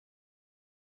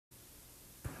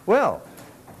Well,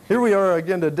 here we are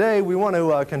again today. We want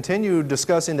to continue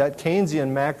discussing that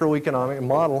Keynesian macroeconomic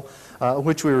model,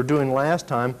 which we were doing last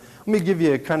time. Let me give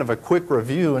you kind of a quick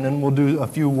review, and then we'll do a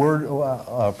few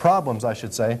problems, I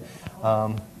should say.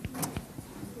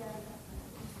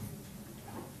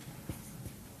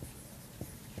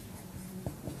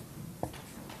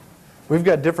 We've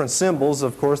got different symbols,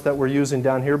 of course, that we're using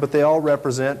down here, but they all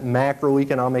represent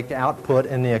macroeconomic output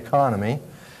in the economy.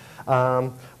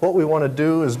 What we want to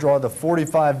do is draw the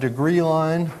 45-degree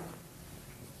line,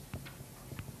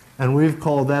 and we've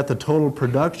called that the total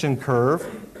production curve.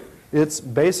 It's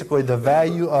basically the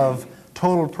value of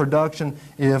total production.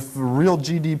 If real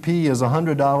GDP is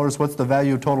 $100, what's the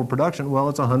value of total production? Well,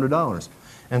 it's $100.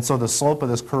 And so the slope of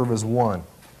this curve is 1.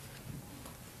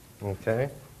 Okay?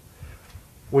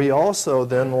 We also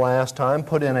then last time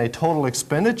put in a total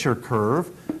expenditure curve.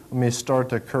 Let me start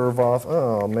to curve off.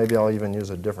 Oh, maybe I'll even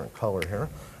use a different color here.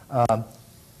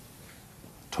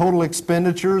 Total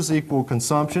expenditures equal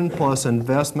consumption plus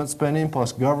investment spending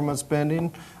plus government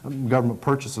spending, government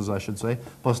purchases I should say,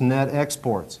 plus net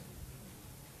exports.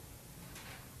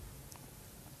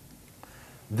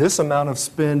 This amount of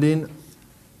spending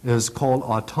is called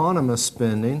autonomous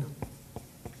spending.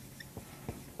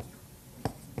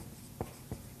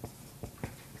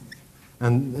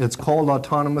 And it's called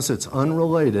autonomous, it's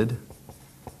unrelated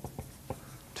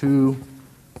to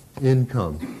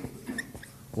income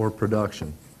or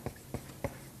production.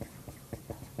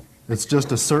 It's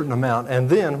just a certain amount. And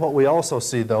then what we also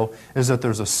see, though, is that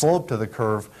there's a slope to the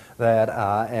curve that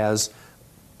as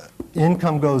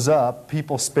income goes up,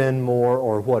 people spend more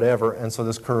or whatever, and so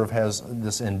this curve has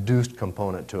this induced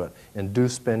component to it.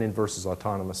 Induced spending versus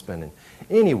autonomous spending.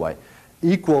 Anyway,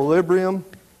 equilibrium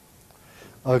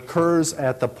occurs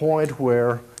at the point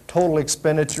where total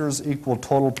expenditures equal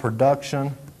total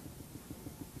production.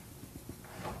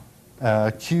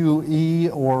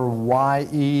 QE or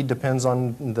YE depends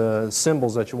on the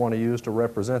symbols that you want to use to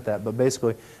represent that, but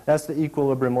basically that's the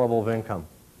equilibrium level of income.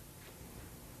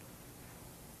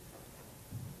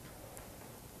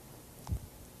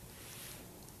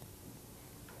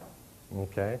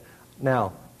 Okay.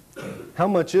 Now, how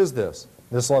much is this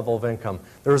level of income?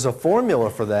 There's a formula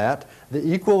for that.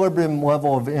 The equilibrium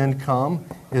level of income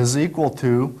is equal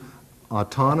to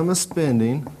autonomous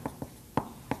spending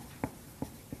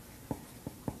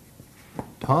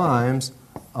times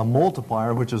a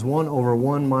multiplier, which is 1 over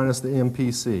 1 minus the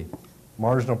MPC,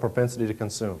 marginal propensity to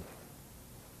consume.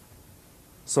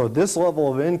 So this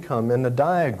level of income in the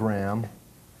diagram,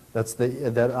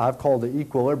 that I've called the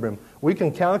equilibrium, we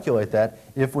can calculate that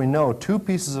if we know two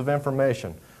pieces of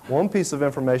information. One piece of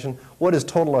information, what is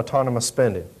total autonomous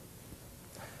spending?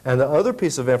 And the other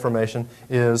piece of information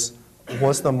is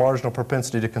what's the marginal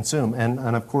propensity to consume? And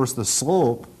of course the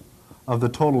slope of the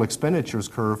total expenditures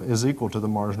curve is equal to the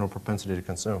marginal propensity to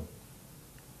consume.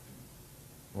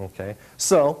 Okay,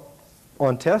 so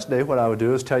on test day what I would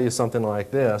do is tell you something like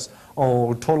this.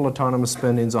 Oh, total autonomous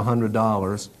spending is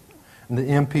 $100. And the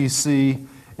MPC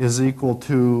is equal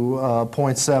to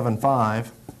 0.75.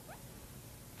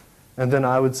 And then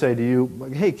I would say to you,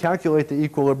 hey, calculate the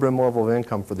equilibrium level of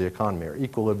income for the economy, or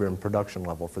equilibrium production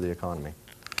level for the economy.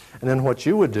 And then what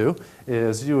you would do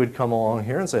is you would come along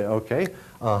here and say, okay,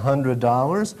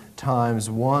 $100 times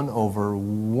 1 over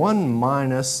 1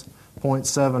 minus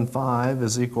 0.75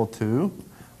 is equal to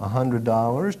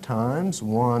 $100 times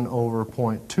 1 over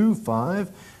 0.25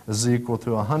 is equal to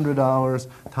 $100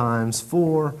 times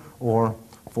 4, or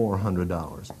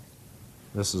 $400.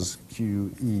 This is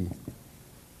QE.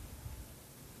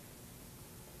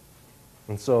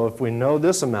 And so if we know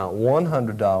this amount,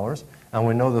 $100, and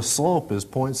we know the slope is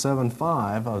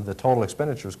 0.75 of the total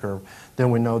expenditures curve,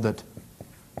 then we know that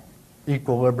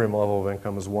equilibrium level of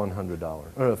income is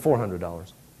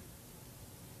 $400.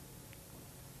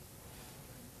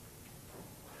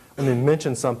 Let me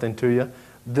mention something to you.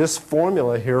 This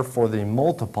formula here for the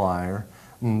multiplier,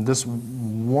 this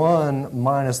 1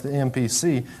 minus the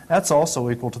MPC, that's also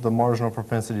equal to the marginal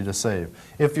propensity to save.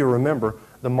 If you remember,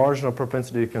 the marginal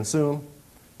propensity to consume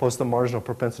plus the marginal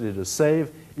propensity to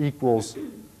save equals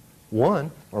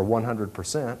 1, or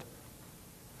 100%.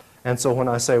 And so when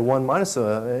I say 1 minus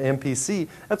MPC,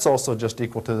 that's also just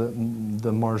equal to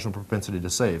the marginal propensity to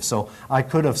save. So I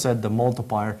could have said the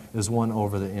multiplier is 1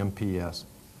 over the MPS.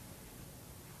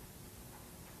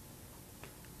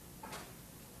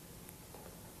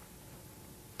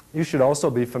 You should also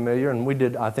be familiar, and we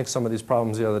did, I think, some of these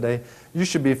problems the other day, you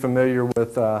should be familiar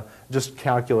with just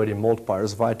calculating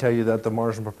multipliers. If I tell you that the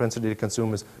marginal propensity to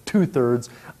consume is 2/3,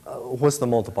 what's the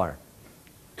multiplier?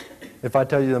 If I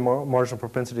tell you the marginal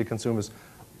propensity to consume is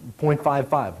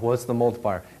 0.55, what's the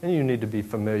multiplier? And you need to be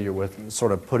familiar with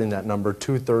sort of putting that number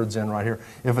 2/3 in right here.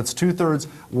 If it's 2/3,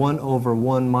 1 over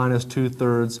 1 minus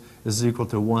 2/3 is equal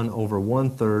to 1 over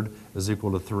 1/3 is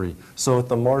equal to 3. So if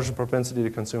the marginal propensity to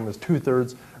consume is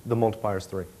 2/3, the multiplier is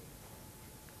 3.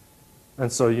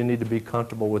 And so you need to be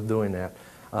comfortable with doing that,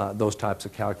 those types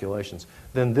of calculations.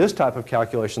 Then this type of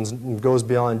calculations goes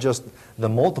beyond just the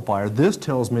multiplier. This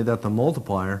tells me that the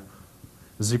multiplier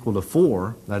is equal to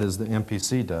 4, that is the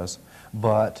MPC does,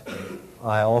 but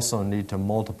I also need to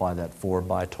multiply that 4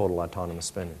 by total autonomous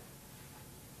spending.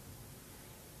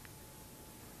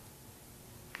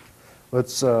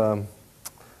 Let's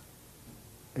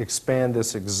expand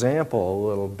this example a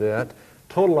little bit.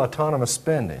 Total autonomous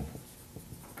spending.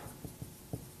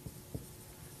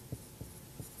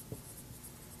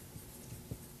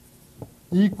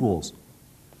 Equals.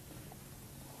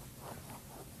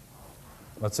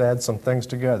 Let's add some things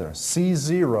together.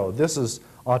 C0, this is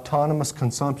autonomous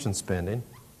consumption spending,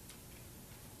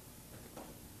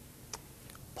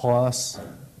 plus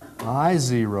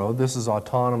I0, this is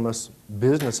autonomous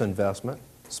business investment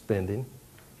spending,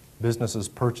 businesses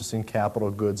purchasing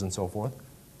capital goods and so forth.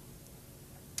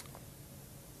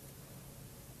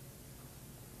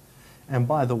 And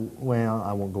by the way,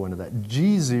 I won't go into that.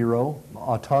 G0,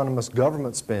 autonomous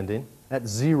government spending. That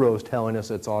 0 is telling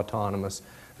us it's autonomous,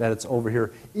 that it's over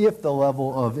here. If the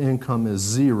level of income is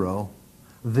 0,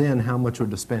 then how much would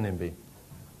the spending be?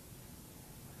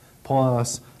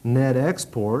 Plus net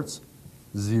exports,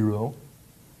 0.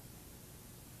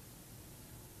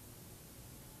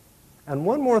 And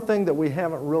one more thing that we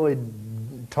haven't really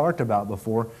talked about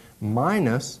before,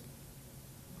 minus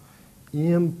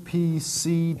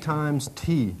MPC times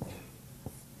T.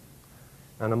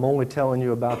 And I'm only telling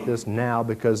you about this now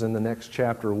because in the next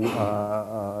chapter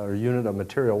or unit of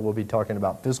material we'll be talking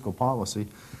about fiscal policy.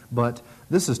 But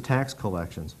this is tax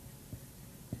collections.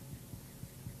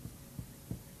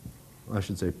 I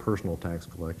should say personal tax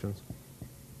collections.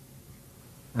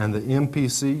 And the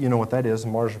MPC, you know what that is,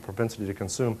 marginal propensity to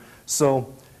consume. So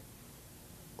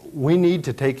we need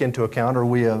to take into account, or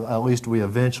at least we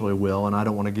eventually will, and I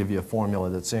don't want to give you a formula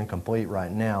that's incomplete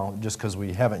right now just because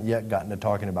we haven't yet gotten to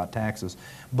talking about taxes.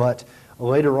 But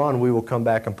later on we will come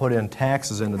back and put in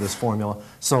taxes into this formula.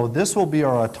 So this will be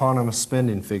our autonomous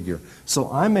spending figure.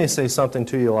 So I may say something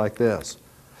to you like this.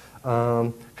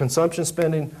 Consumption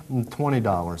spending,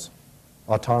 $20.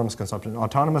 Autonomous consumption.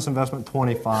 Autonomous investment,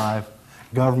 25.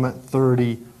 Government,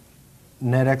 30.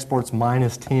 Net exports,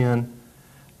 minus 10.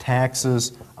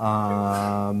 Taxes,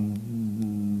 what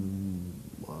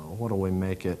do we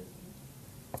make it?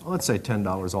 Let's say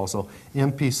 $10 also.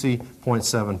 MPC,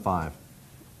 0.75.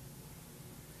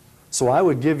 So I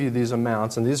would give you these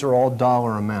amounts, and these are all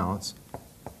dollar amounts.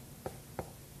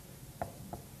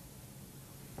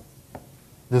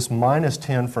 This minus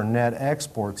 10 for net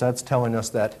exports, that's telling us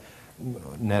that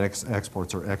net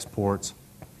exports are exports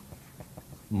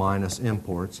minus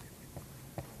imports.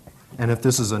 And if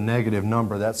this is a negative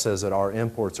number, that says that our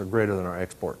imports are greater than our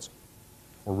exports.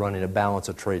 We're running a balance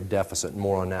of trade deficit.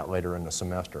 More on that later in the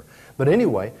semester. But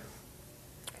anyway,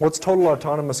 what's total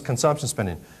autonomous consumption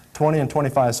spending? 20 and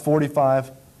 25 is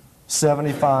 45,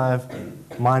 75,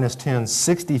 minus 10,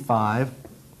 65,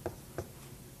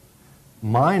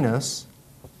 minus,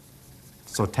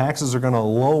 so taxes are going to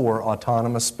lower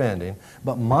autonomous spending,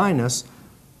 but minus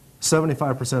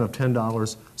 75% of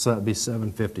 $10, so that would be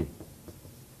 $750.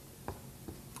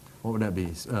 What would that be?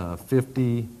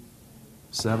 50,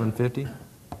 750?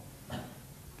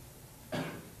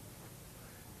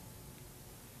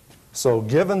 So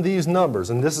given these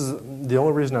numbers, and this is the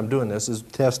only reason I'm doing this is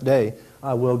test day,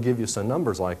 I will give you some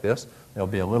numbers like this. They'll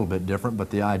be a little bit different,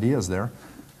 but the idea is there.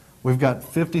 We've got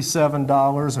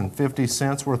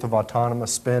 $57.50 worth of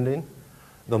autonomous spending.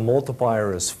 The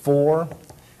multiplier is 4,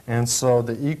 and so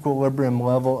the equilibrium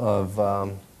level of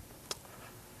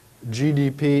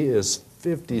GDP is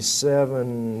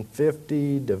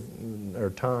 5750 or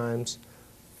times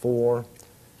 4,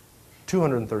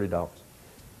 $230.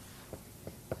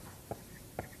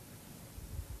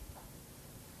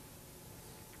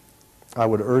 I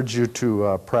would urge you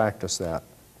to practice that.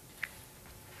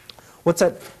 What's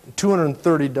that?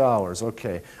 $230.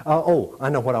 Okay. Oh, I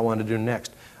know what I want to do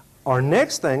next. Our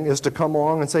next thing is to come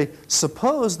along and say,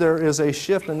 suppose there is a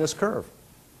shift in this curve.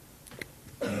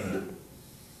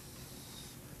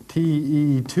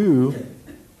 TE2,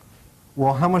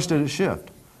 well, how much did it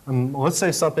shift? Let's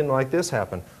say something like this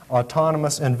happened.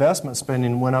 Autonomous investment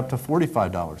spending went up to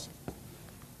 $45.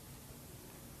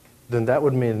 Then that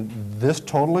would mean this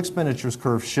total expenditures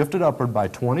curve shifted upward by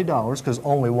 $20 because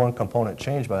only one component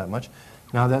changed by that much.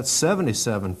 Now that's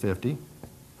 $77.50.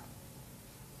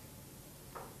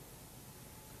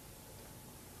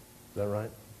 that right?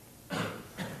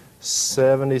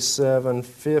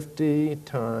 7750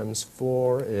 times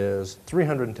 4 is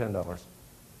 $310.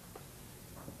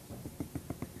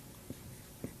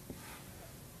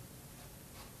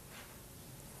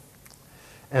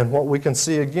 And what we can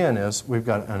see again is we've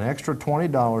got an extra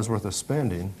 $20 worth of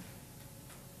spending,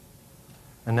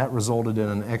 and that resulted in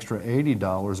an extra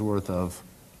 $80 worth of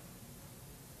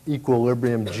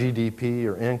equilibrium GDP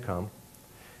or income.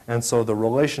 And so the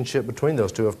relationship between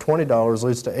those two, if $20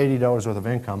 leads to $80 worth of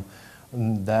income,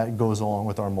 that goes along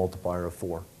with our multiplier of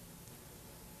 4.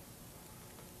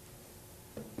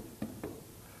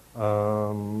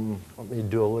 Let me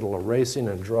do a little erasing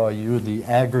and draw you the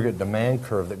aggregate demand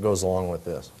curve that goes along with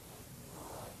this.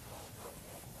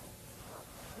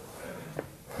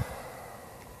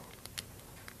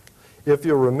 If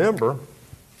you remember,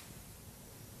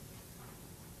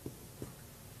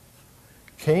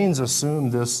 Keynes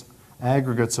assumed this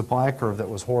aggregate supply curve that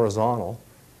was horizontal.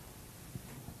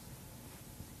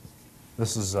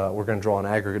 This is, we're going to draw an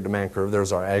aggregate demand curve.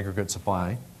 There's our aggregate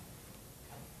supply.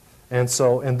 And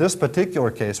so in this particular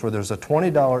case where there's a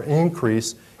 $20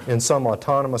 increase in some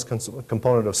autonomous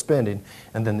component of spending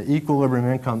and then the equilibrium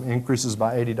income increases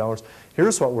by $80,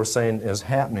 here's what we're saying is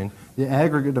happening. The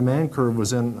aggregate demand curve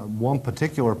was in one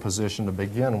particular position to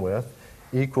begin with.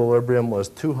 Equilibrium was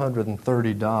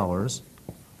 $230.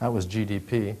 That was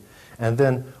GDP. And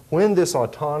then when this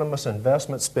autonomous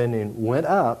investment spending went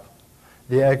up,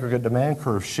 the aggregate demand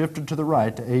curve shifted to the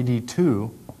right to 82,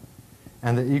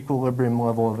 and the equilibrium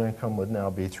level of income would now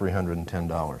be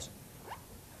 $310.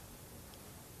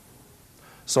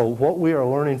 So what we are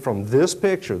learning from this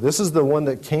picture, this is the one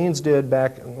that Keynes did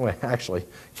back, well, actually,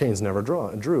 Keynes never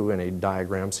drew any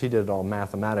diagrams. He did it all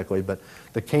mathematically, but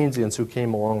the Keynesians who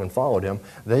came along and followed him,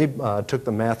 they took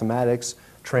the mathematics,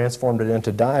 transformed it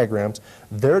into diagrams.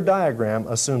 Their diagram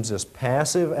assumes this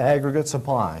passive aggregate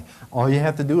supply. All you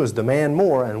have to do is demand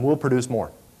more and we'll produce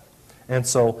more. And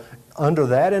so under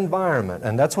that environment,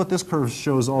 and that's what this curve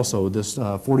shows also, this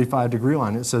 45-degree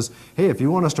line, it says, hey, if you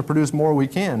want us to produce more, we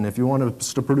can. If you want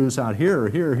us to produce out here or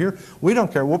here or here, we don't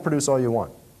care. We'll produce all you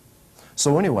want.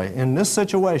 So anyway, in this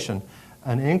situation,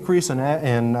 an increase in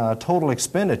total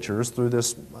expenditures through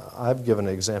this, I've given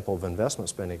an example of investment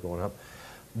spending going up,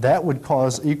 that would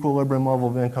cause equilibrium level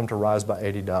of income to rise by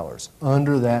 $80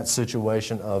 under that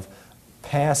situation of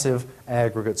passive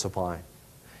aggregate supply.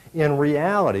 In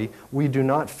reality, we do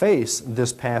not face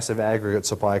this passive aggregate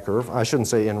supply curve. I shouldn't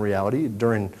say in reality.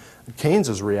 During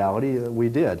Keynes's reality, we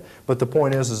did. But the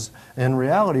point is in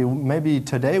reality, maybe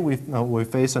today we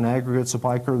face an aggregate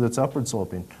supply curve that's upward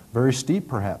sloping, very steep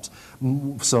perhaps.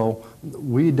 So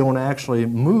we don't actually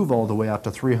move all the way out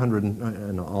to 300,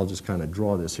 and I'll just kind of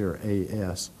draw this here,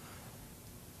 AS.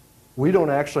 We don't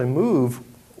actually move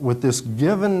with this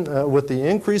given, with the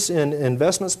increase in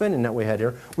investment spending that we had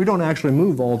here, we don't actually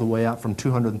move all the way out from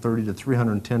 $230 to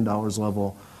 $310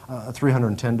 level,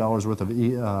 $310 worth of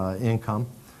income.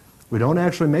 We don't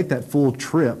actually make that full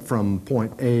trip from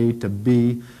point A to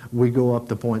B. We go up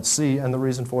to point C, and the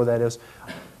reason for that is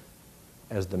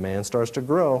as demand starts to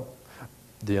grow,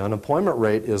 the unemployment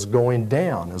rate is going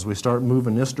down. As we start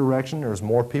moving this direction, there's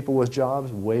more people with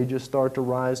jobs, wages start to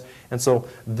rise, and so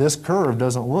this curve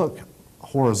doesn't look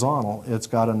horizontal, it's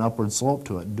got an upward slope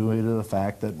to it due to the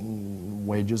fact that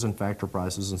wages and factor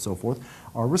prices and so forth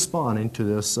are responding to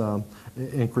this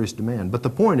increased demand. But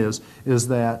the point is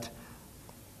that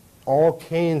all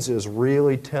Keynes is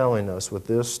really telling us with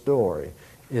this story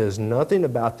is nothing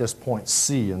about this point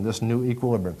C and this new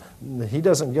equilibrium. He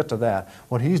doesn't get to that.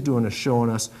 What he's doing is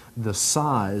showing us the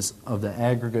size of the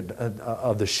aggregate,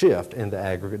 of the shift in the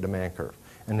aggregate demand curve.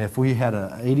 And if we had an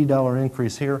 $80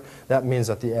 increase here, that means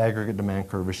that the aggregate demand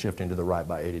curve is shifting to the right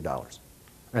by $80.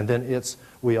 And then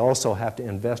we also have to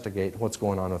investigate what's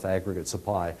going on with aggregate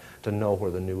supply to know where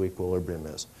the new equilibrium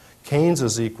is.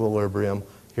 Keynes's equilibrium,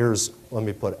 let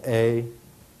me put A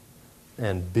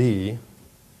and B.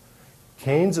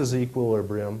 Keynes's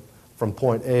equilibrium from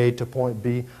point A to point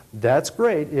B, that's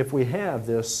great if we have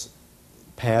this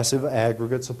passive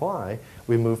aggregate supply.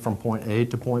 We move from point A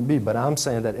to point B. But I'm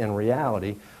saying that in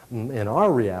reality, in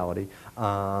our reality,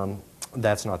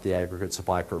 that's not the aggregate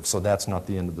supply curve. So that's not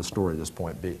the end of the story, this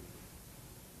point B.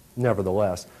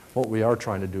 Nevertheless, what we are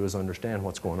trying to do is understand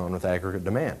what's going on with aggregate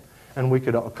demand. And we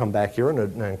could come back here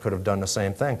and could have done the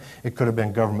same thing. It could have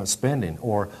been government spending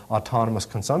or autonomous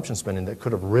consumption spending that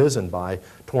could have risen by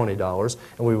 $20,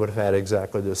 and we would have had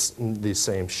exactly these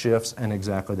same shifts and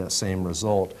exactly that same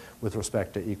result with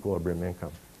respect to equilibrium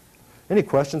income. Any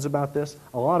questions about this?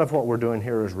 A lot of what we're doing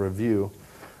here is review,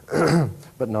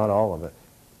 but not all of it.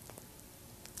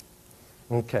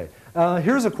 Okay,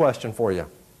 here's a question for you.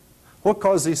 What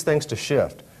caused these things to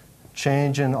shift?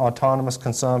 Change in autonomous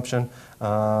consumption,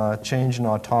 change in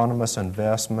autonomous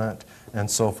investment, and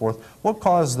so forth. What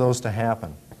caused those to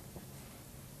happen?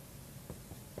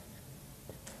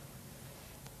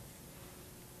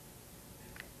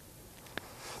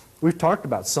 We've talked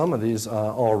about some of these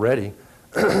already.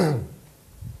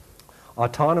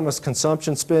 Autonomous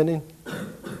consumption spending,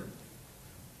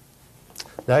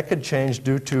 that could change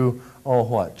due to,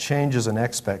 what? Changes in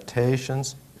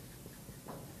expectations.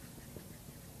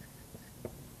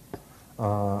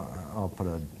 I'll put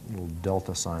a little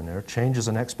delta sign there. Changes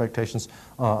in expectations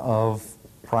of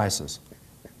prices.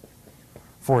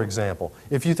 For example,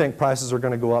 if you think prices are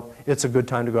going to go up, it's a good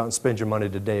time to go out and spend your money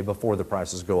today before the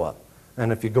prices go up.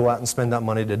 And if you go out and spend that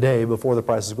money today before the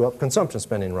prices go up, consumption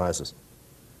spending rises.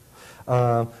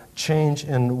 Change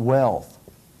in wealth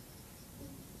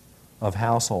of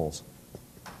households.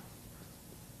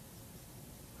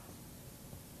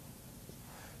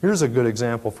 Here's a good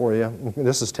example for you.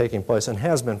 This is taking place and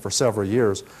has been for several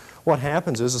years. What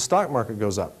happens is the stock market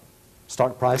goes up.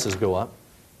 Stock prices go up.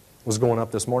 It was going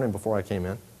up this morning before I came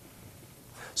in.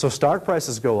 So stock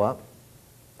prices go up.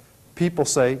 People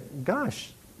say,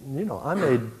 gosh, you know, I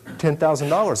made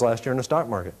 $10,000 last year in the stock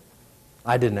market.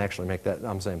 I didn't actually make that.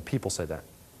 I'm saying people say that.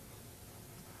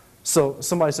 So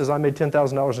somebody says, I made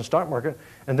 $10,000 in the stock market,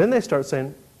 and then they start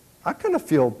saying, I kind of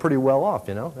feel pretty well off,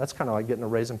 you know. That's kind of like getting a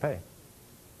raise in pay.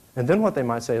 And then what they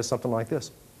might say is something like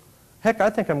this. Heck, I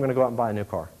think I'm going to go out and buy a new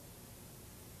car.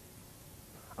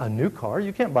 A new car?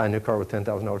 You can't buy a new car with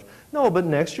 $10,000. No, but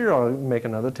next year I'll make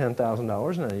another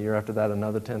 $10,000, and a year after that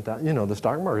another $10,000. You know, the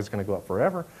stock market's going to go up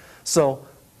forever. So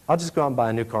I'll just go out and buy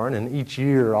a new car, and then each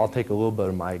year I'll take a little bit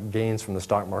of my gains from the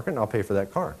stock market and I'll pay for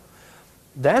that car.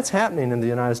 That's happening in the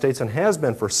United States and has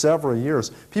been for several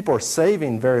years. People are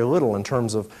saving very little in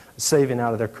terms of saving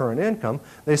out of their current income.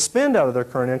 They spend out of their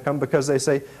current income because they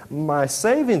say, my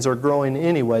savings are growing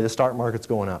anyway, the stock market's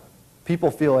going up. People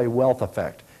feel a wealth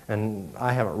effect. And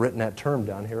I haven't written that term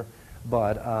down here,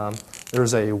 but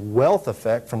there's a wealth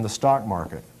effect from the stock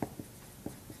market.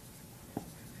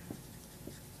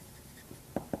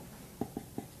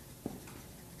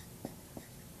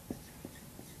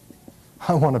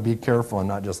 I want to be careful and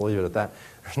not just leave it at that.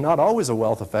 There's not always a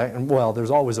wealth effect. And well, there's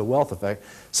always a wealth effect.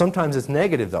 Sometimes it's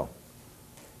negative, though.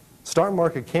 Stock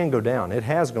market can go down. It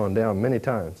has gone down many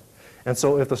times. And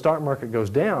so if the stock market goes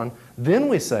down, then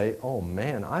we say, oh,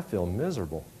 man, I feel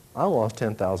miserable. I lost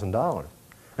 $10,000.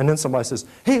 And then somebody says,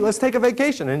 hey, let's take a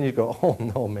vacation. And you go, oh,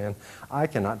 no, man, I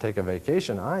cannot take a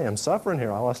vacation. I am suffering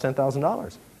here. I lost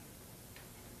 $10,000.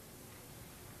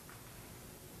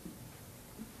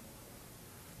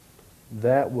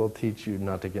 That will teach you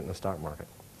not to get in the stock market.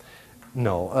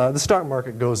 No, the stock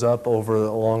market goes up over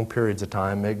long periods of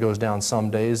time. It goes down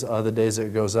some days, other days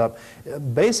it goes up.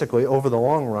 Basically, over the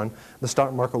long run, the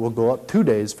stock market will go up 2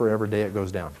 days for every day it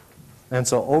goes down. And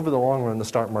so over the long run, the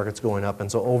stock market's going up. And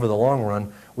so over the long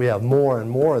run, we have more and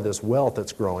more of this wealth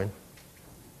that's growing.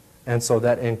 And so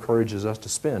that encourages us to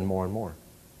spend more and more.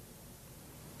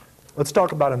 Let's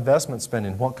talk about investment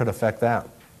spending. What could affect that?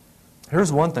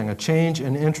 Here's one thing, a change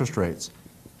in interest rates.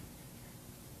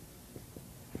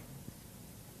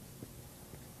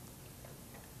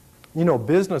 You know,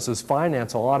 businesses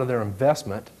finance a lot of their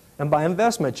investment. And by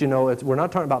investment, you know, we're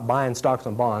not talking about buying stocks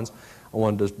and bonds. I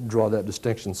wanted to draw that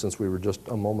distinction since we were just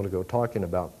a moment ago talking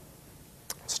about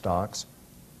stocks.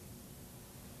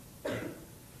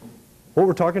 What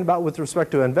we're talking about with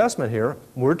respect to investment here,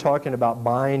 we're talking about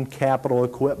buying capital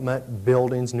equipment,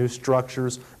 buildings, new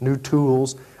structures, new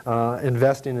tools,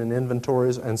 investing in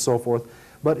inventories, and so forth.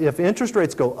 But if interest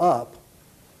rates go up,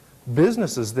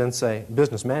 businesses then say,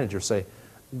 business managers say,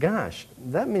 gosh,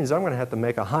 that means I'm going to have to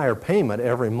make a higher payment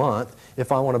every month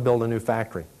if I want to build a new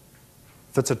factory.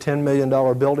 If it's a $10 million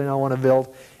building I want to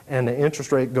build, and the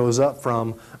interest rate goes up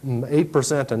from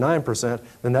 8% to 9%,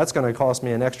 then that's going to cost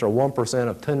me an extra 1%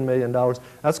 of $10 million.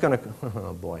 That's going to,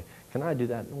 oh boy, can I do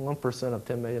that? 1% of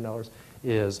 $10 million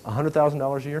is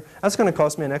 $100,000 a year. That's going to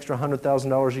cost me an extra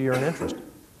 $100,000 a year in interest.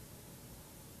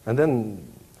 And then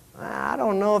I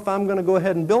don't know if I'm going to go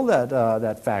ahead and build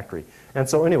that factory. And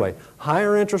so anyway,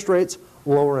 higher interest rates,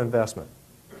 lower investment.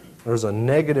 There's a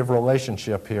negative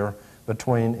relationship here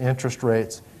between interest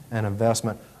rates and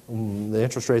investment. The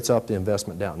interest rate's up, the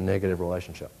investment down, negative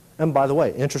relationship. And by the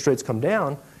way, interest rates come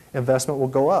down, investment will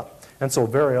go up. And so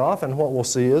very often what we'll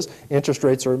see is interest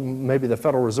rates, or maybe the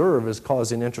Federal Reserve is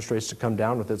causing interest rates to come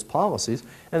down with its policies,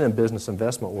 and then business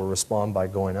investment will respond by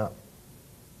going up.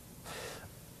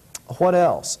 What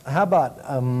else? How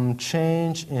about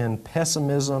change in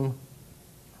pessimism?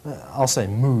 I'll say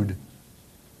mood.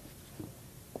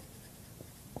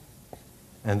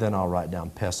 and then I'll write down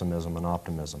pessimism and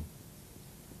optimism.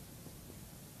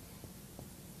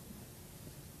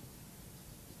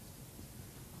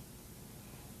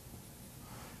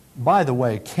 By the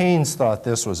way, Keynes thought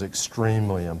this was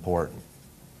extremely important.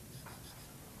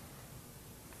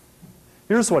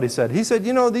 Here's what he said. He said,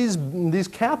 you know, these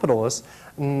capitalists,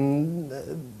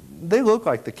 they look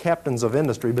like the captains of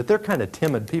industry, but they're kind of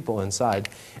timid people inside.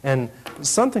 And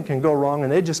something can go wrong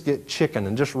and they just get chicken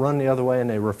and just run the other way and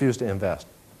they refuse to invest.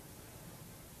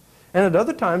 And at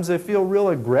other times they feel real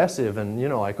aggressive and, you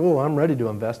know, like, oh, I'm ready to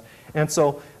invest. And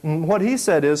so what he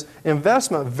said is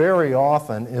investment very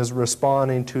often is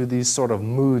responding to these sort of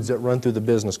moods that run through the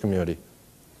business community.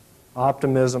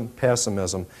 Optimism,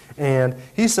 pessimism. And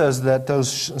he says that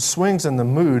those swings in the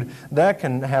mood, that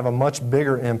can have a much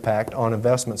bigger impact on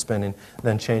investment spending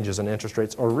than changes in interest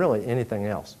rates or really anything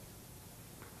else.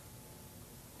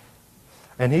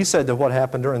 And he said that what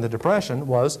happened during the Depression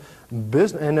was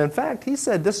business, and in fact, he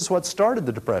said this is what started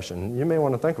the Depression. You may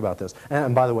want to think about this.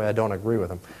 And by the way, I don't agree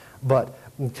with him. But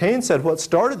Keynes said what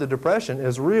started the Depression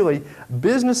is really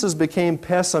businesses became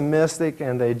pessimistic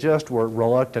and they just were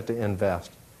reluctant to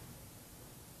invest.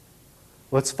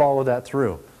 Let's follow that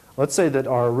through. Let's say that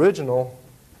our original,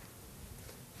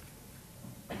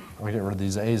 I'll get rid of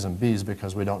these A's and B's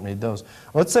because we don't need those.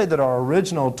 Let's say that our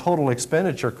original total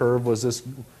expenditure curve was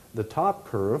the top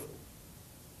curve,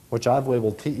 which I've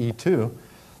labeled TE2.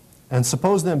 And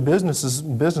suppose then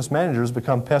business managers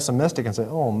become pessimistic and say,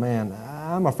 oh man,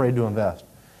 I'm afraid to invest.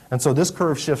 And so this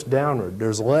curve shifts downward.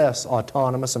 There's less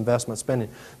autonomous investment spending.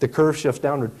 The curve shifts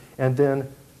downward. And then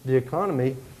the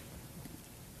economy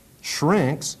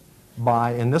shrinks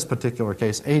by, in this particular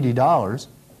case, $80.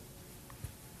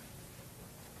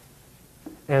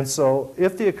 And so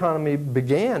if the economy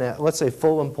began at, let's say,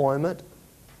 full employment,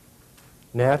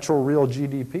 natural real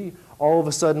GDP, all of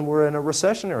a sudden we're in a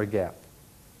recessionary gap.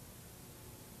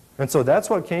 And so that's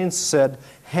what Keynes said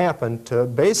happened to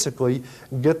basically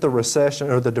get the recession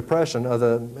or the depression of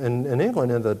in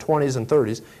England in the 20s and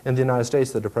 30s, in the United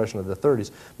States the depression of the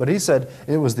 30s. But he said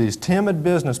it was these timid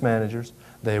business managers,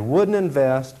 they wouldn't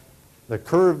invest, the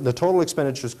total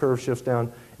expenditures curve shifts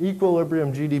down,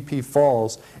 equilibrium GDP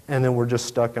falls, and then we're just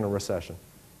stuck in a recession.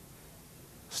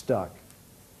 Stuck.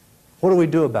 What do we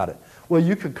do about it? Well,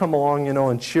 you could come along, you know,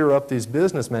 and cheer up these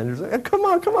business managers. Like, come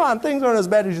on, things aren't as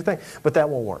bad as you think. But that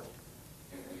won't work.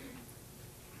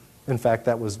 In fact,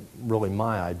 that was really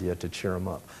my idea to cheer them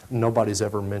up. Nobody's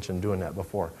ever mentioned doing that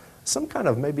before. Some kind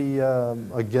of maybe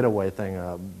a getaway thing,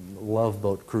 a love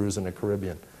boat cruise in the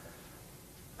Caribbean.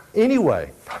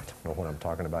 Anyway, I don't know what I'm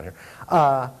talking about here.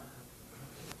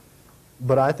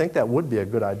 But I think that would be a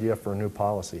good idea for a new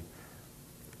policy.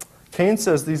 Keynes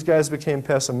says these guys became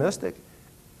pessimistic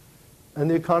and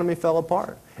the economy fell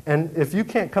apart. And if you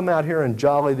can't come out here and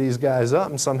jolly these guys up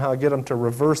and somehow get them to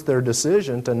reverse their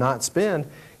decision to not spend,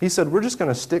 he said, we're just going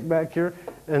to stick back here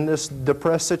in this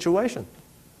depressed situation.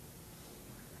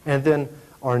 And then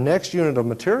our next unit of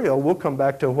material, we'll come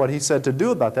back to what he said to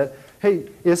do about that. Hey,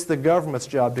 it's the government's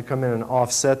job to come in and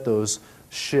offset those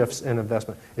shifts in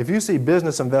investment. If you see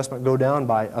business investment go down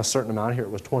by a certain amount, here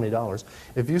it was $20,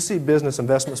 if you see business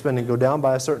investment spending go down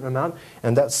by a certain amount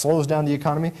and that slows down the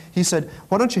economy, he said,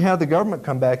 why don't you have the government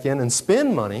come back in and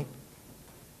spend money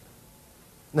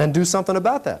and do something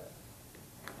about that?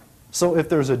 So if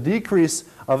there's a decrease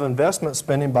of investment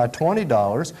spending by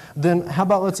 $20, then how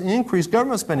about let's increase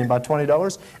government spending by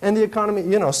 $20 and the economy,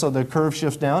 you know, so the curve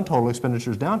shifts down, total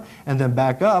expenditures down, and then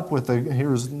back up with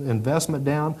here's investment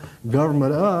down,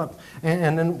 government up,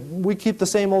 and then we keep the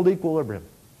same old equilibrium.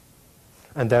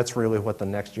 And that's really what the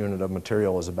next unit of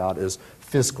material is about, is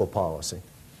fiscal policy.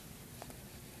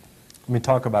 Let me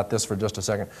talk about this for just a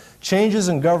second. Changes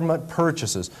in government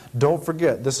purchases. Don't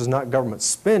forget, this is not government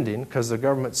spending because the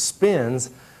government spends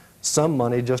some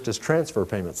money just as transfer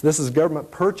payments. This is government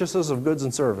purchases of goods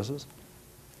and services.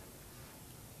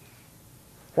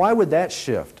 Why would that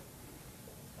shift?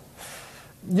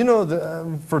 You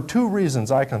know, for two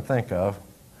reasons I can think of.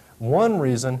 One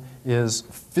reason is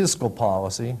fiscal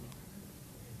policy,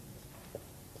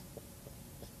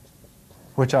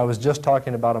 which I was just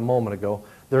talking about a moment ago.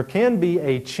 There can be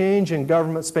a change in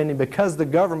government spending because the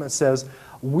government says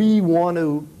we want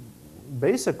to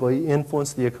basically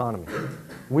influence the economy.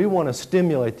 We want to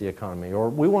stimulate the economy, or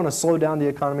we want to slow down the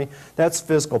economy. That's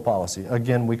fiscal policy.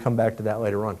 Again, we come back to that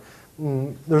later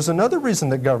on. There's another reason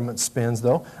that government spends,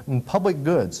 though, in public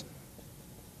goods.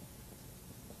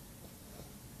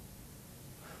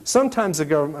 Sometimes the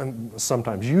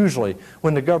government, usually,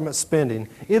 when the government's spending,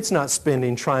 it's not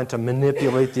spending trying to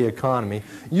manipulate the economy.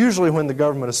 Usually when the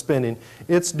government is spending,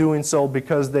 it's doing so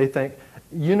because they think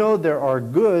You know, there are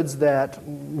goods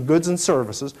and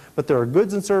services, but there are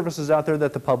goods and services out there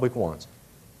that the public wants.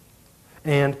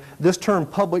 And this term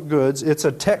public goods, it's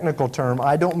a technical term.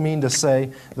 I don't mean to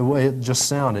say the way it just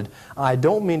sounded. I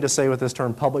don't mean to say with this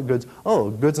term public goods, oh,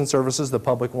 goods and services the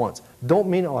public wants. Don't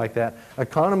mean it like that.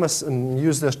 Economists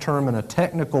use this term in a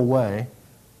technical way.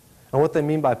 And what they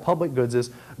mean by public goods is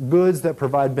goods that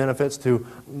provide benefits to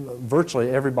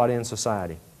virtually everybody in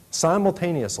society,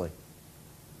 simultaneously.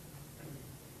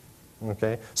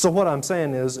 Okay? So what I'm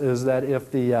saying is that if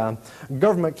the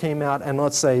government came out and,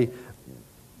 let's say,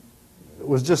 it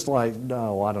was just like,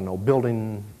 oh, I don't know,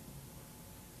 building,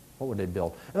 what would they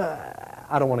build?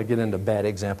 I don't want to get into bad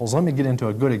examples. Let me get into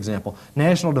a good example.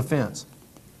 National defense.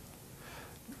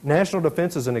 National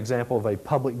defense is an example of a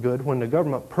public good. When the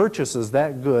government purchases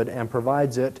that good and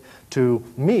provides it to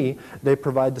me, they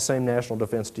provide the same national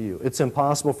defense to you. It's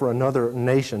impossible for another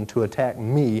nation to attack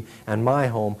me and my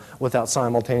home without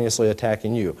simultaneously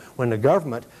attacking you. When the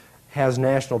government has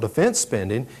national defense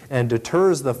spending and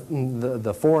deters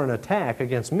the foreign attack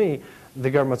against me, the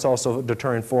government's also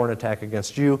deterring foreign attack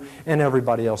against you and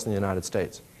everybody else in the United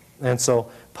States. And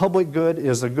so public good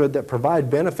is a good that provides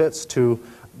benefits to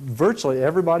virtually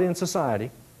everybody in society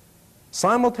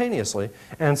simultaneously.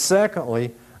 And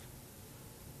secondly,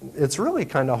 it's really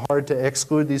kind of hard to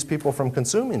exclude these people from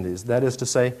consuming these. That is to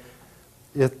say,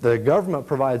 if the government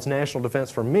provides national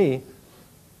defense for me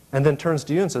and then turns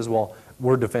to you and says, well,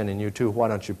 we're defending you too, why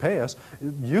don't you pay us?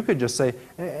 You could just say,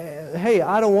 hey,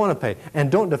 I don't want to pay,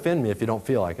 and don't defend me if you don't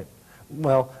feel like it.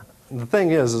 Well, the thing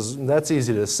is that's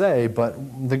easy to say, but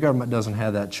the government doesn't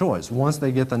have that choice. Once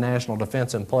they get the national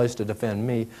defense in place to defend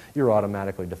me, you're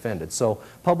automatically defended. So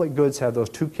public goods have those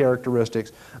two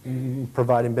characteristics,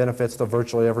 providing benefits to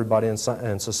virtually everybody in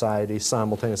society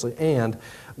simultaneously, and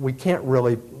we can't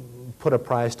really put a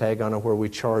price tag on it where we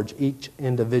charge each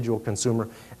individual consumer.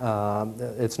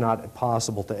 It's not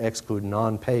possible to exclude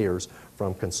non-payers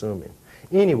from consuming.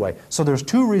 Anyway, so there's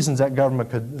two reasons that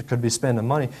government could be spending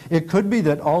money. It could be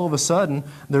that all of a sudden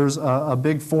there's a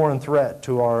big foreign threat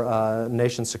to our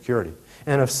nation's security.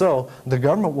 And if so, the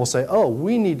government will say, oh,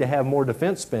 we need to have more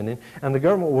defense spending, and the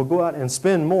government will go out and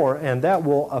spend more, and that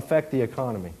will affect the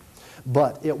economy.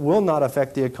 But it will not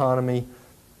affect the economy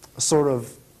sort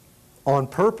of on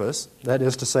purpose. That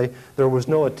is to say, there was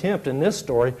no attempt in this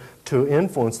story to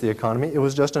influence the economy. It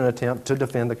was just an attempt to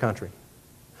defend the country.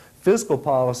 Fiscal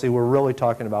policy, we're really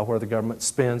talking about where the government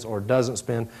spends or doesn't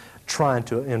spend, trying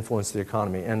to influence the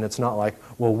economy. And it's not like,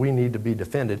 well, we need to be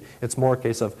defended. It's more a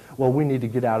case of, well, we need to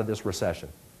get out of this recession,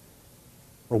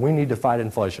 or we need to fight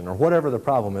inflation, or whatever the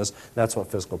problem is. That's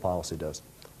what fiscal policy does.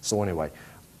 So anyway,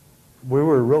 we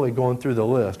were really going through the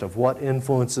list of what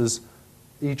influences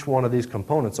each one of these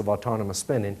components of autonomous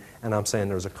spending, and I'm saying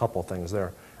there's a couple things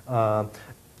there.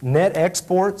 Net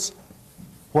exports,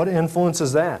 what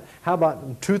influences that? How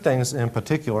about two things in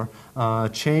particular?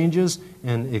 Changes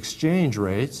in exchange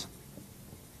rates,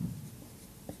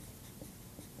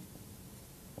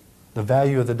 the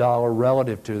value of the dollar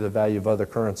relative to the value of other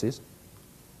currencies.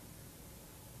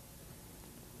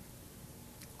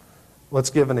 Let's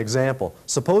give an example.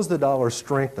 Suppose the dollar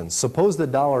strengthens. Suppose the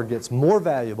dollar gets more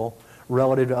valuable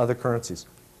relative to other currencies.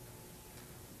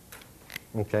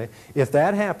 Okay? If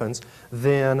that happens,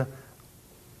 then,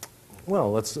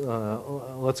 well,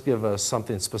 let's give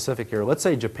something specific here. Let's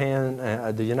say Japan,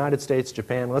 the United States,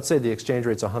 Japan, let's say the exchange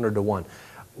rate's 100 to 1.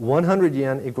 100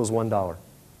 yen equals $1.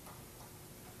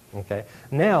 Okay?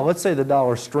 Now, let's say the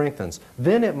dollar strengthens.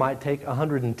 Then it might take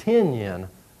 110 yen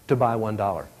to buy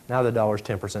 $1. Now the dollar's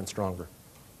 10% stronger.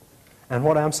 And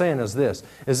what I'm saying is this,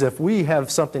 is if we have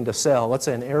something to sell, let's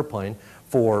say an airplane,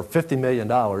 for $50 million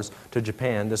to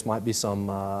Japan, this might be some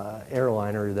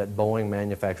airliner that Boeing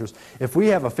manufactures. If we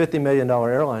have a $50 million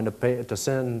airline to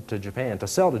send to Japan, to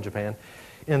sell to Japan,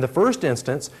 in the first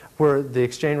instance, where the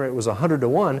exchange rate was 100 to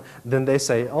 1, then they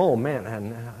say, oh man,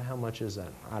 and how much is that?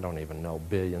 I don't even know,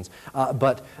 billions.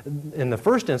 But in the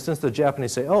first instance, the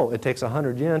Japanese say, oh, it takes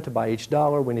 100 yen to buy each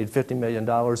dollar, we need $50 million,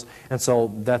 and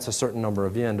so that's a certain number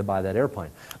of yen to buy that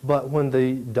airplane. But when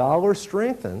the dollar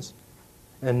strengthens,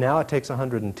 and now it takes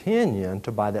 110 yen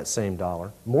to buy that same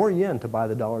dollar, more yen to buy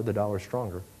the dollar's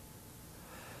stronger.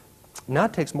 Now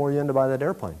it takes more yen to buy that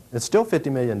airplane. It's still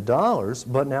 $50 million,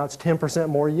 but now it's 10%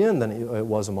 more yen than it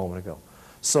was a moment ago.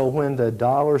 So when the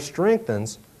dollar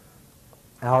strengthens,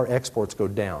 our exports go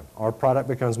down. Our product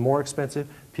becomes more expensive.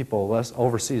 People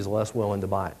overseas less willing to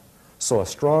buy it. So a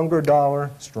stronger dollar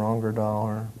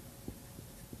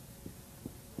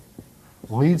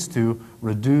leads to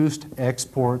reduced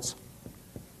exports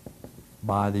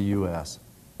by the U.S.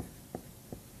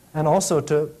 and also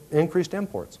to increased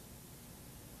imports.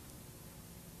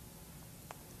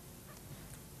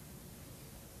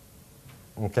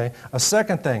 Okay? A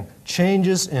second thing,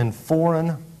 changes in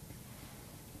foreign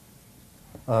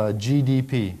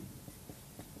GDP.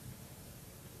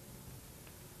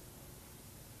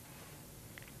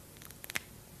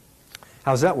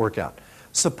 How does that work out?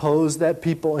 Suppose that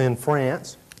people in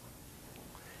France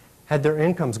had their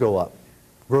incomes go up.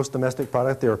 Gross domestic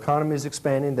product, their economy is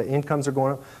expanding, the incomes are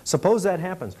going up. Suppose that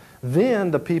happens.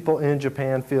 Then the people in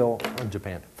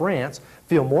France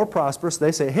feel more prosperous.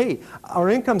 They say, hey, our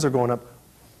incomes are going up.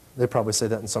 They probably say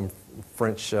that in some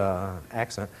French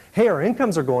accent. Hey, our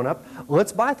incomes are going up.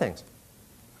 Let's buy things.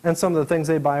 And some of the things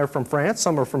they buy are from France,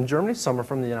 some are from Germany, some are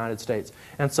from the United States.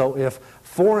 And so if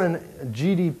foreign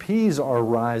GDPs are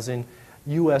rising,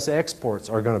 U.S. exports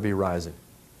are going to be rising.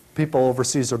 People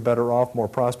overseas are better off, more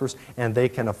prosperous, and they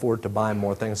can afford to buy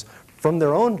more things from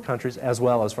their own countries as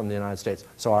well as from the United States.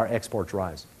 So our exports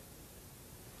rise.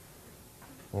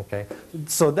 Okay?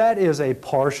 So that is a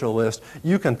partial list.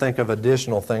 You can think of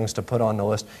additional things to put on the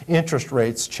list. Interest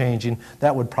rates changing,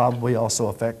 that would probably also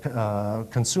affect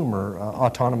consumer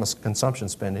autonomous consumption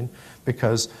spending,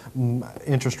 because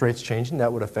interest rates changing,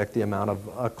 that would affect the amount of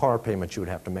a car payment you would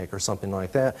have to make or something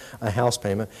like that, a house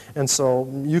payment. And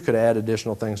so you could add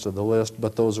additional things to the list,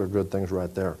 but those are good things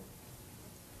right there.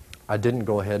 I didn't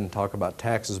go ahead and talk about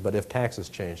taxes, but if taxes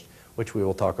changed, which we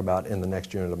will talk about in the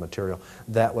next unit of material,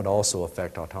 that would also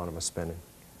affect autonomous spending.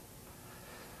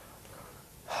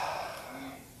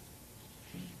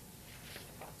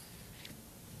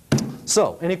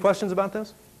 So, any questions about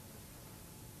this?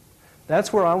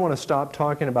 That's where I want to stop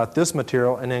talking about this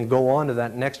material and then go on to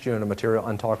that next unit of material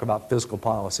and talk about fiscal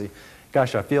policy.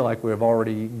 Gosh, I feel like we've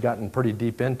already gotten pretty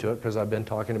deep into it because I've been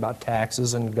talking about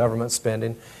taxes and government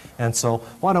spending. And so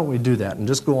why don't we do that and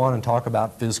just go on and talk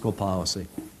about fiscal policy.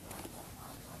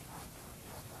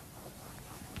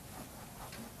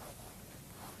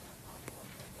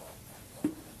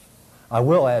 I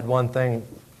will add one thing.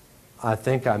 I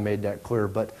think I made that clear,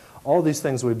 but all these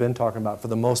things we've been talking about, for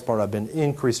the most part, I've been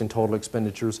increasing total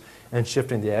expenditures and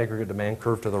shifting the aggregate demand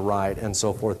curve to the right and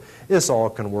so forth. This all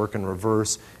can work in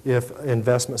reverse. If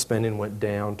investment spending went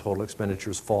down, total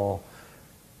expenditures fall,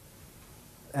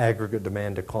 aggregate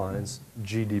demand declines,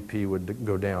 GDP would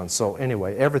go down. So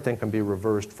anyway, everything can be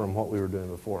reversed from what we were doing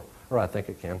before, or I think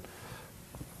it can.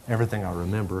 Everything I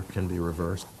remember can be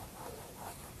reversed.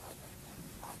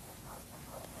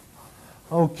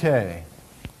 Okay.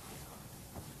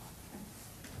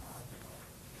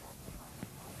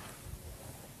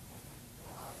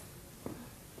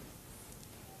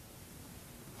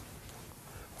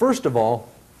 First of all,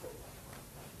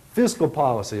 fiscal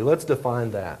policy. Let's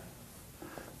define that.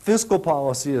 Fiscal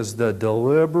policy is the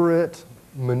deliberate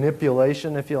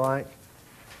manipulation, if you like,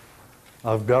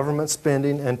 of government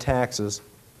spending and taxes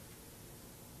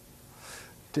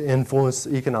to influence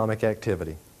economic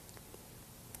activity.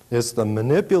 It's the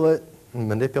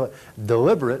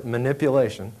deliberate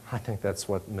manipulation, I think that's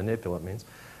what manipulate means,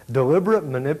 deliberate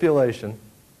manipulation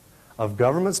of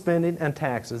government spending and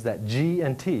taxes, that G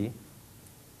and T,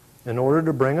 in order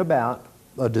to bring about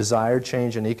a desired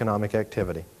change in economic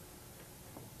activity.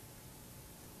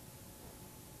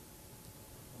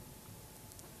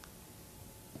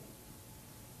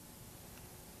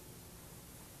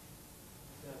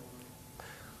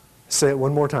 Say it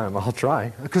one more time. I'll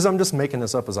try, because I'm just making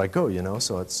this up as I go, you know,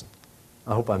 so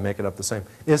I hope I make it up the same.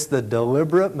 It's the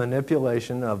deliberate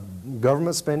manipulation of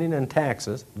government spending and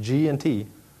taxes, G and T,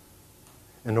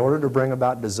 in order to bring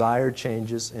about desired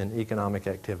changes in economic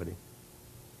activity.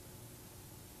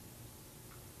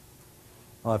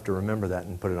 I'll have to remember that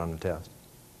and put it on the test.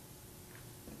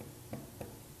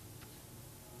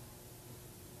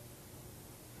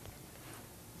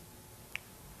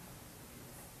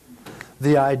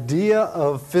 The idea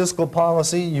of fiscal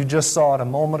policy, you just saw it a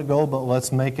moment ago, but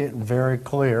let's make it very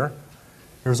clear.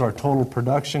 Here's our total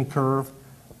production curve,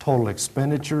 total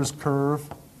expenditures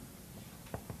curve,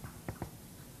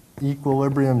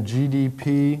 equilibrium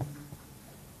GDP.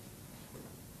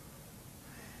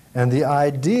 And the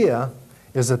idea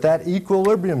is that that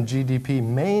equilibrium GDP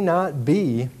may not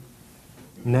be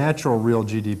natural real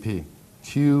GDP,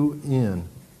 QN.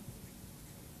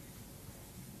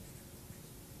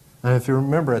 And if you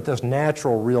remember, at this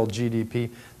natural real GDP,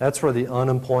 that's where the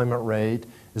unemployment rate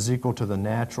is equal to the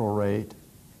natural rate.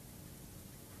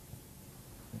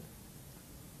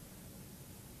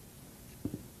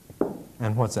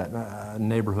 And what's that?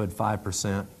 Neighborhood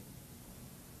 5%.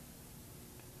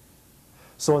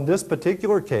 So in this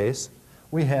particular case,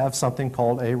 we have something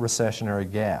called a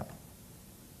recessionary gap.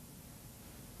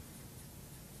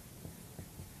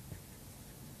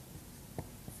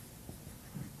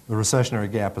 The recessionary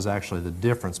gap is actually the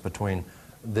difference between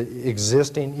the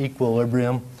existing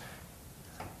equilibrium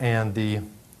and the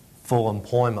full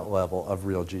employment level of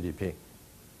real GDP.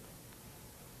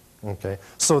 Okay,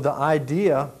 so the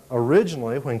idea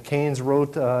originally, when Keynes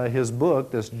wrote his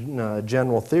book, this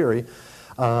general theory,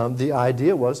 the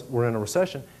idea was we're in a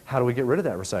recession. How do we get rid of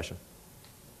that recession?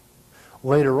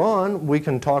 Later on, we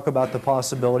can talk about the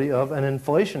possibility of an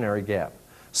inflationary gap.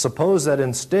 Suppose that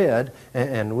instead,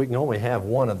 and we can only have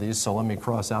one of these, so let me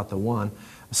cross out the one.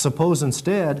 Suppose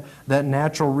instead that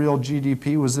natural real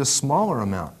GDP was this smaller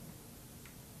amount.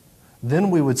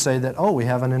 Then we would say that, oh, we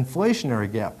have an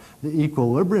inflationary gap. The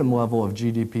equilibrium level of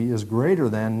GDP is greater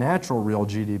than natural real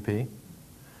GDP.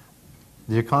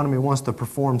 The economy wants to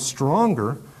perform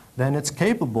stronger than it's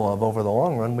capable of over the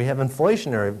long run. We have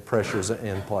inflationary pressures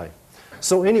in play.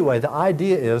 So anyway, the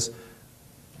idea is,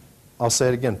 I'll say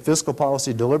it again, fiscal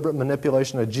policy, deliberate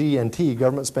manipulation of G and T,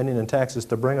 government spending and taxes,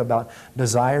 to bring about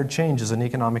desired changes in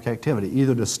economic activity,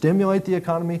 either to stimulate the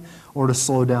economy or to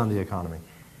slow down the economy.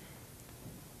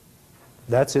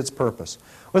 That's its purpose.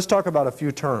 Let's talk about a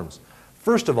few terms.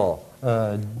 First of all,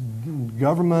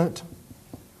 government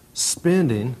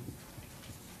spending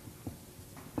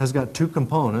has got two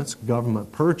components: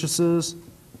 government purchases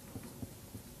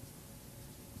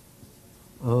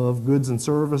of goods and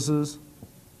services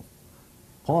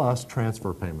plus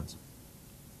transfer payments.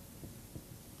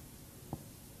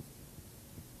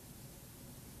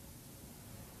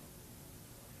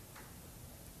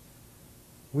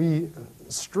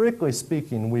 Strictly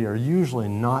speaking, we are usually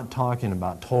not talking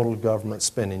about total government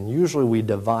spending. Usually we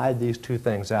divide these two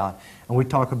things out and we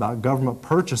talk about government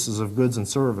purchases of goods and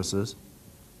services.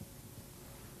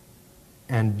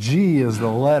 And G is the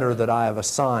letter that I have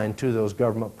assigned to those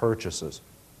government purchases.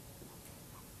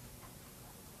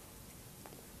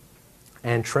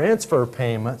 And transfer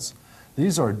payments,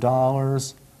 these are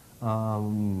dollars,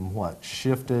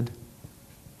 shifted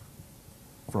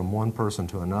from one person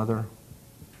to another.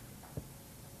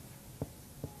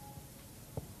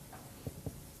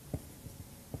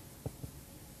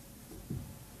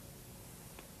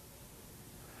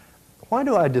 Why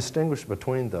do I distinguish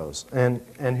between those? And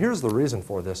here's the reason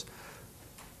for this.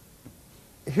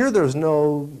 Here there's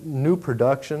no new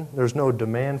production, there's no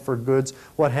demand for goods.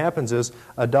 What happens is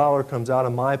a dollar comes out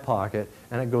of my pocket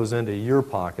and it goes into your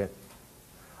pocket.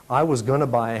 I was going to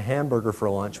buy a hamburger for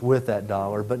lunch with that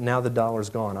dollar, but now the dollar's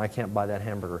gone. I can't buy that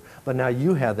hamburger. But now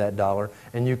you have that dollar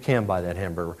and you can buy that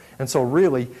hamburger. And so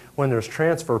really, when there's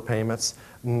transfer payments,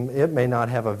 it may not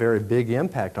have a very big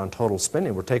impact on total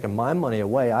spending. We're taking my money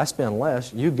away, I spend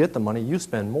less, you get the money, you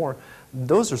spend more.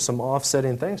 Those are some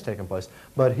offsetting things taking place.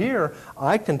 But here,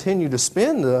 I continue to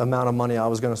spend the amount of money I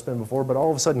was going to spend before, but all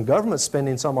of a sudden government's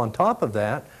spending some on top of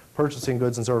that, purchasing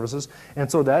goods and services, and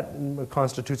so that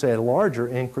constitutes a larger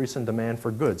increase in demand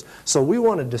for goods. So we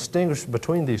want to distinguish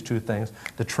between these two things,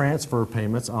 the transfer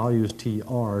payments, I'll use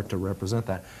TR to represent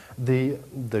that, the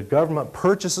government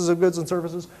purchases of goods and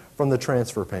services from the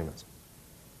transfer payments.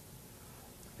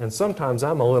 And sometimes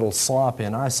I'm a little sloppy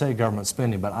and I say government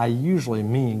spending, but I usually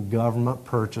mean government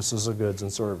purchases of goods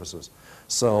and services.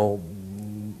 So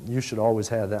you should always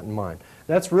have that in mind.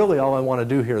 That's really all I want to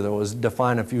do here, though, is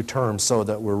define a few terms so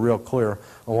that we're real clear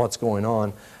on what's going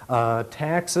on.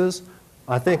 Taxes,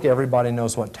 I think everybody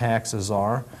knows what taxes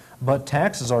are, but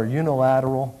taxes are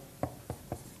unilateral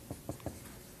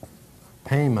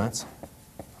payments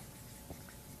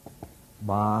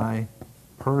by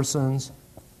persons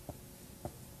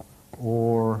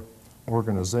or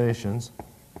organizations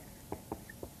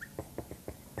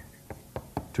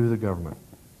to the government.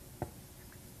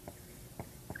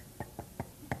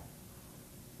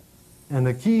 And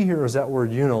the key here is that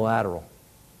word unilateral.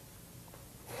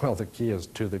 Well, the key is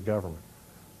to the government.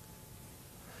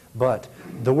 But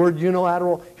the word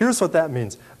unilateral, here's what that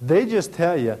means. They just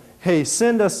tell you, hey,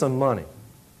 send us some money.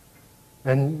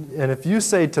 And if you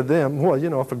say to them, well, you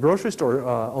know, if a grocery store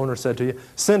owner said to you,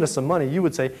 send us some money, you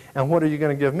would say, and what are you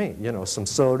going to give me? You know, some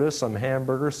soda, some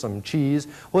hamburgers, some cheese.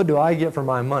 What do I get for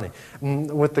my money?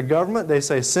 With the government, they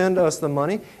say, send us the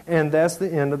money, and that's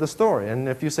the end of the story. And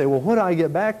if you say, well, what do I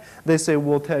get back? They say,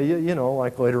 we'll tell you, you know,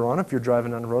 like later on, if you're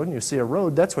driving on the road and you see a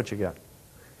road, that's what you got.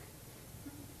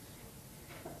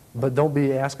 But don't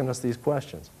be asking us these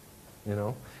questions, you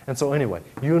know. And so anyway,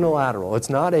 unilateral. It's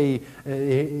not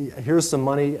here's some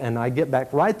money and I get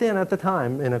back right then at the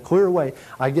time in a clear way,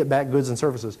 I get back goods and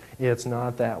services. It's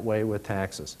not that way with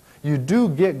taxes. You do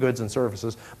get goods and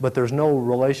services, but there's no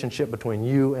relationship between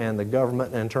you and the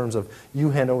government in terms of you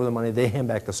hand over the money, they hand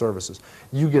back the services.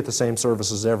 You get the same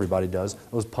services everybody does,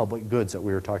 those public goods that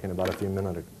we were talking about a few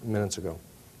minutes ago.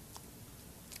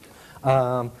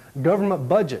 Government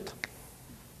budget.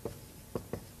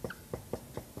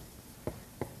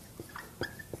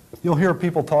 You'll hear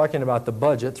people talking about the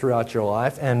budget throughout your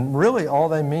life, and really all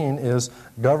they mean is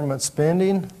government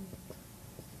spending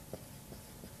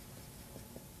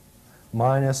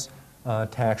minus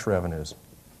tax revenues.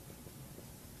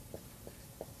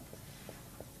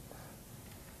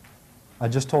 I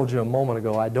just told you a moment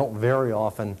ago I don't very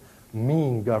often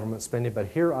mean government spending, but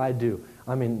here I do.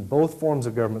 I mean both forms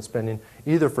of government spending,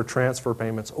 either for transfer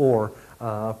payments or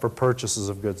for purchases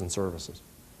of goods and services.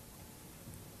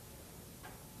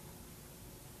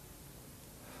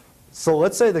 So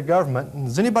let's say the government,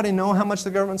 does anybody know how much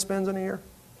the government spends in a year?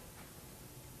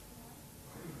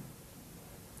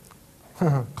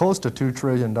 Close to $2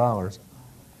 trillion.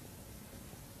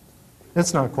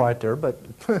 It's not quite there, but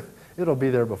it'll be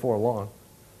there before long.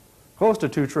 Close to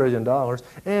 $2 trillion.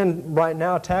 And right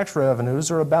now, tax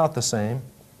revenues are about the same.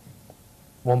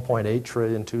 1.8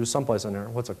 trillion, too, someplace in there.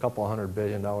 What's a couple $100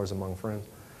 billion among friends?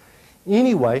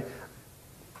 Anyway,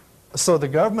 so the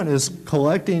government is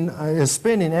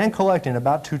spending and collecting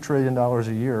about $2 trillion a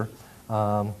year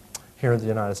here in the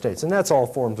United States. And that's all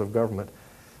forms of government.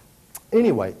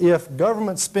 Anyway, if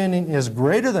government spending is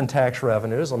greater than tax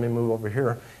revenues, let me move over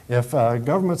here. If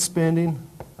government spending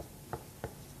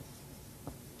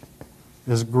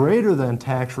is greater than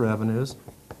tax revenues,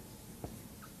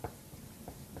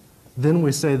 then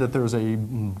we say that there's a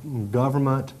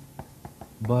government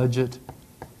budget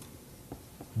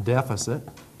deficit.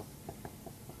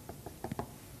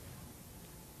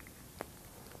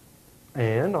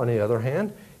 And on the other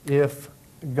hand, if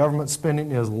government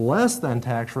spending is less than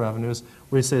tax revenues,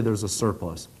 we say there's a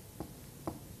surplus.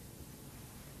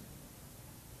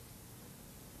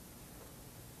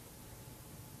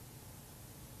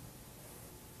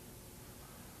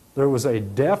 There was a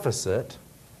deficit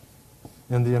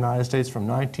in the United States from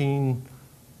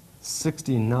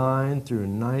 1969 through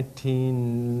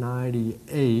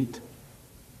 1998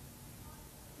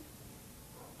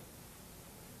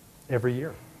 every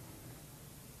year.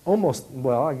 Almost,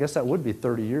 well, I guess that would be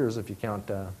 30 years if you count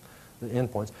the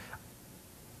endpoints.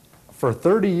 For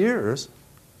 30 years,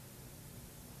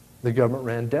 the government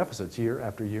ran deficits year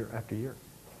after year after year.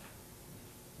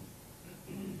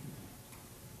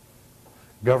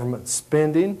 Government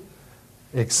spending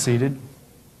exceeded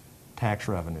tax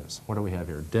revenues. What do we have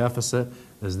here? Deficit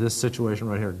is this situation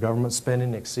right here. Government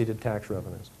spending exceeded tax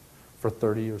revenues for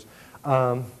 30 years.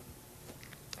 By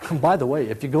the way,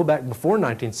 if you go back before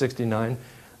 1969,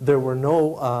 there were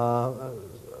no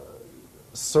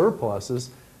surpluses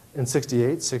in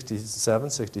 68, 67,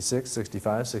 66,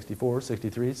 65, 64,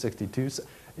 63, 62.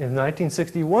 In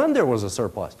 1961, there was a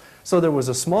surplus. So there was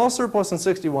a small surplus in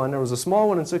 61, there was a small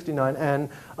one in 69, and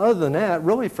other than that,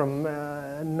 really from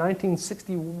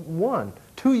 1961,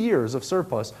 2 years of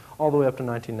surplus all the way up to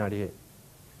 1998.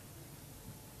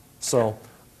 So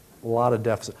a lot of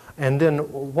deficit. And then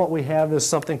what we have is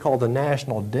something called the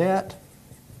national debt.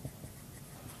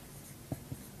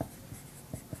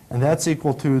 And that's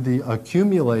equal to the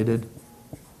accumulated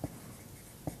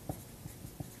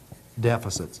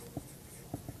deficits.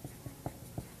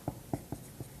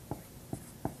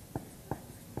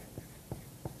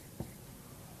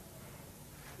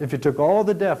 If you took all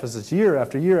the deficits year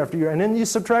after year after year, and then you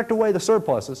subtract away the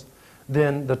surpluses,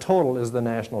 then the total is the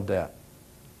national debt.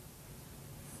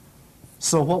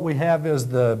 So what we have is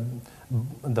the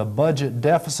budget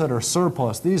deficit or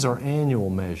surplus. These are annual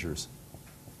measures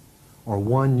or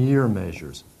one-year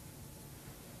measures,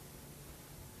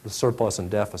 the surplus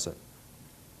and deficit.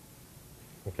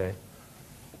 Okay?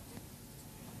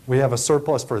 We have a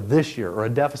surplus for this year or a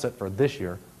deficit for this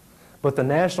year. But the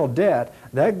national debt,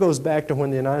 that goes back to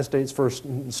when the United States first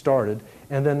started.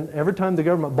 And then every time the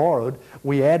government borrowed,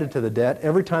 we added to the debt.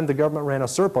 Every time the government ran a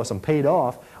surplus and paid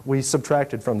off, we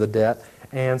subtracted from the debt.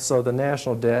 And so the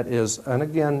national debt is, and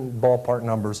again, ballpark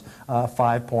numbers,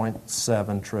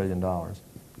 $5.7 trillion.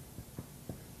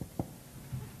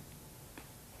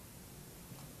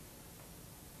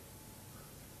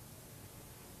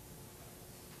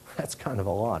 That's kind of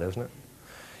a lot, isn't it?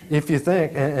 If you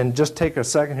think, and just take a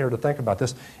second here to think about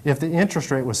this, if the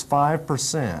interest rate was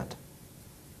 5%,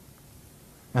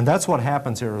 and that's what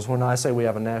happens here is when I say we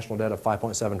have a national debt of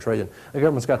 $5.7 trillion, the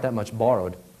government's got that much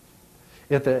borrowed.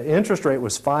 If the interest rate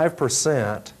was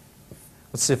 5%,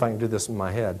 let's see if I can do this in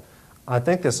my head. I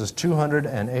think this is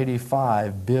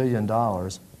 $285 billion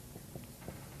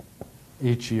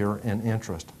each year in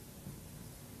interest.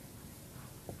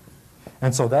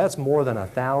 And so that's more than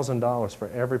 $1,000 for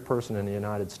every person in the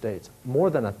United States. More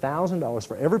than $1,000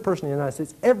 for every person in the United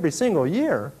States every single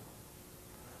year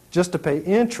just to pay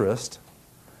interest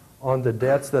on the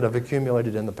debts that have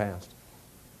accumulated in the past.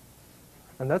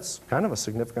 And that's kind of a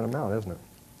significant amount, isn't it?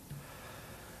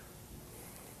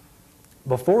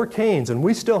 Before Keynes, and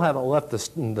we still haven't left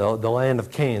the land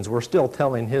of Keynes, we're still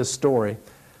telling his story.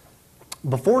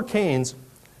 Before Keynes,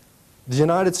 the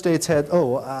United States had,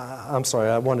 I'm sorry,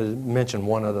 I wanted to mention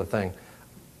one other thing.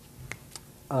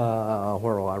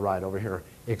 Where will I write over here?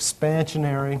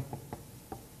 Expansionary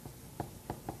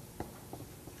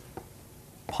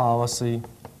policy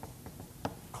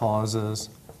causes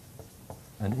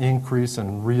an increase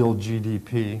in real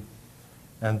GDP,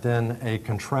 and then a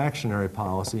contractionary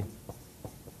policy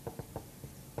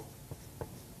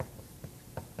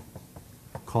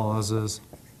causes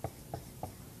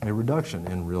a reduction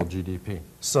in real GDP.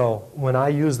 So when I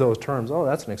use those terms, oh,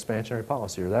 that's an expansionary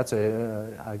policy, or that's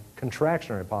a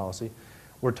contractionary policy,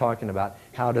 we're talking about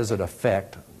how does it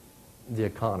affect the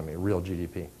economy, real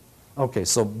GDP. Okay,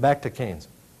 so back to Keynes.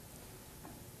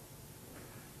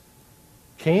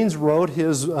 Keynes wrote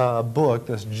his book,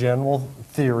 this general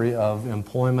theory of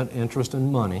employment, interest,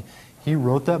 and money. He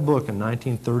wrote that book in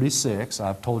 1936.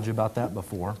 I've told you about that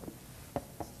before.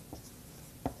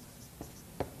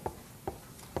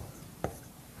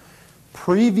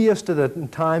 Previous to the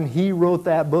time he wrote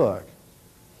that book,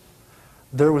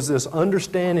 there was this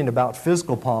understanding about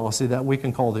fiscal policy that we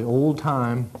can call the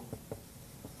old-time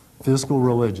fiscal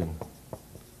religion.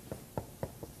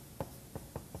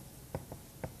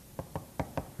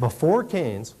 Before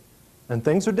Keynes, and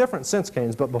things are different since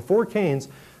Keynes, but before Keynes,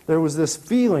 there was this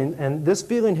feeling, and this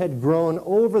feeling had grown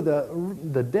over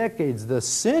the decades, the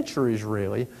centuries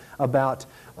really, about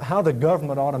how the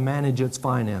government ought to manage its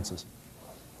finances.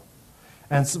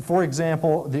 And so, for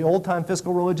example, the old-time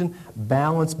fiscal religion,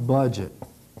 balanced budget.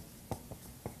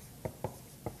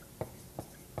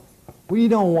 We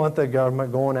don't want the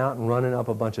government going out and running up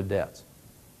a bunch of debts.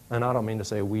 And I don't mean to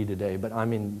say we today, but I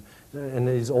mean in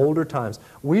these older times,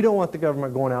 we don't want the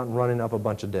government going out and running up a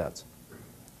bunch of debts.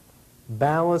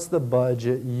 Balance the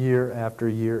budget year after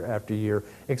year after year,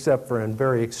 except for in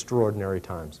very extraordinary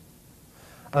times.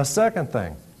 A second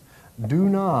thing, do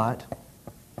not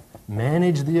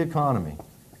manage the economy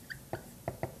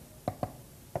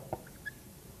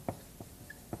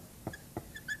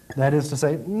that is to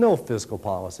say, no fiscal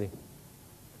policy.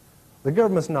 The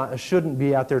government shouldn't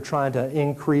be out there trying to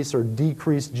increase or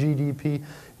decrease GDP.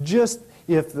 Just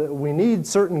if we need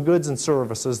certain goods and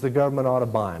services, the government ought to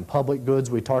buy them. Public goods,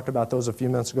 we talked about those a few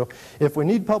minutes ago. If we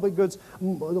need public goods,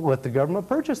 let the government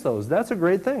purchase those. That's a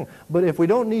great thing. But if we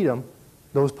don't need them,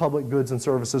 those public goods and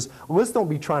services, let's don't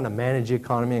be trying to manage the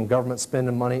economy and government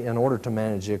spending money in order to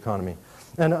manage the economy.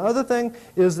 And the other thing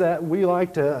is that we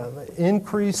like to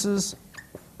increases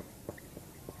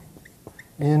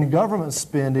in government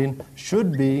spending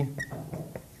should be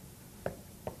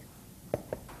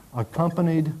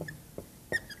accompanied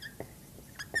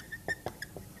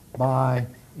by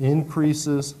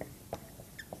increases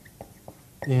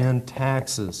in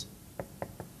taxes.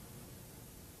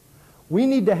 We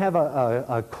need to have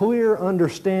a clear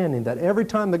understanding that every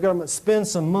time the government spends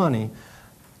some money,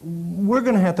 we're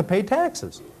going to have to pay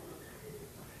taxes.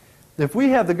 If we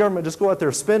have the government just go out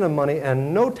there spending money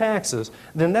and no taxes,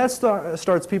 then that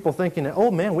starts people thinking, oh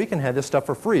man, we can have this stuff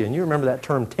for free. And you remember that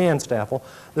term Tanstaffel.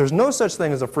 There's no such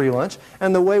thing as a free lunch.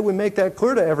 And the way we make that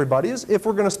clear to everybody is if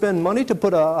we're going to spend money to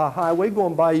put a highway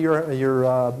going by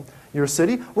your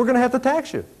city, we're going to have to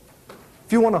tax you.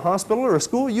 If you want a hospital or a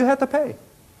school, you have to pay.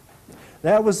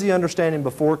 That was the understanding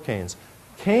before Keynes.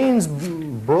 Keynes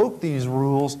broke these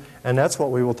rules, and that's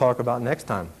what we will talk about next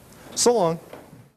time. So long.